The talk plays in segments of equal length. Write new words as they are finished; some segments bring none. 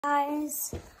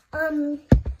Guys, I'm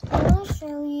going to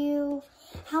show you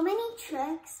how many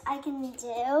tricks I can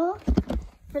do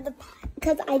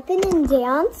because I've been in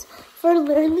dance for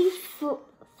literally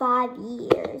 5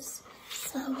 years.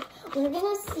 So we're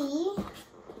gonna see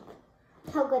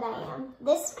how good I am.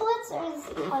 This splits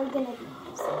are gonna be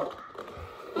easy.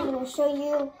 I'm gonna show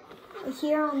you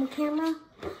here on the camera.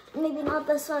 Maybe not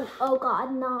this one. Oh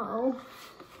God, no!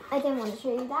 I didn't want to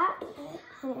show you that.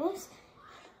 Anyways,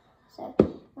 so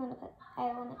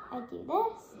I do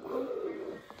this.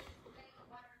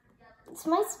 It's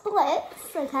my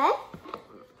splits, okay?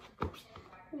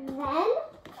 Then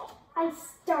I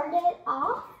started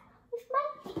off with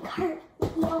my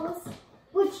cartwheels,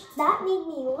 which that made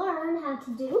me learn how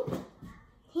to do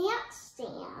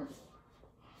handstands.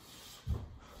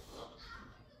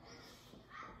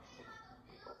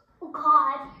 Oh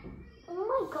God! Oh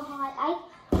my God! I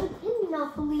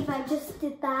cannot believe I just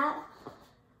did that.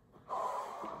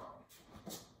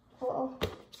 Whoa.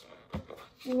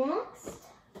 Next,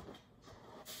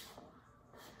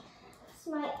 it's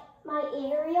my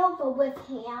aerial, but with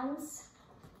hands.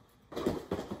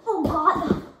 Oh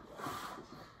God,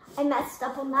 I messed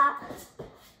up on that.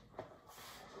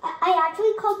 I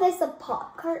actually call this a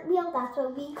pop cartwheel. That's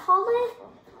what we call it.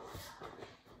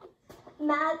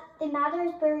 It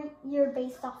matters where you're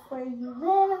based off where you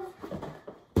live.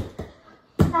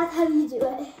 That's how you do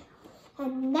it.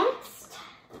 And next,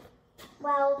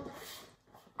 well,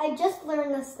 I just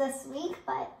learned this week,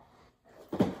 but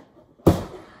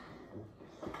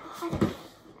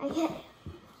I can't.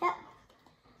 Yep.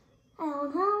 I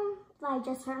don't know if I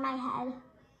just hurt my head.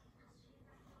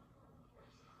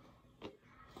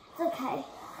 It's okay.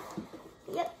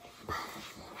 Yep.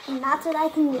 And that's what I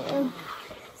can do.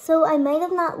 So I might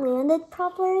have not landed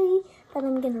properly, but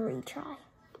I'm gonna retry.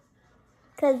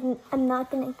 Because I'm not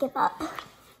gonna give up.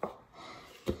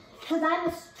 Because I'm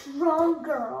a strong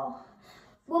girl.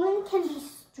 Women can be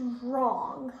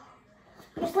strong.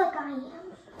 Just like I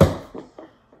am.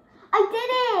 I did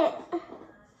it!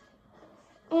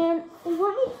 And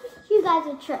let me teach you guys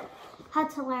a trick. How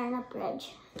to learn a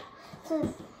bridge.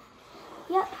 So,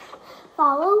 yep.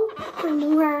 Follow for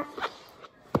more.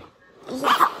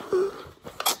 Yeah.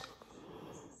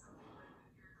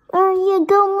 Where are you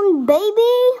going,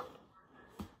 baby?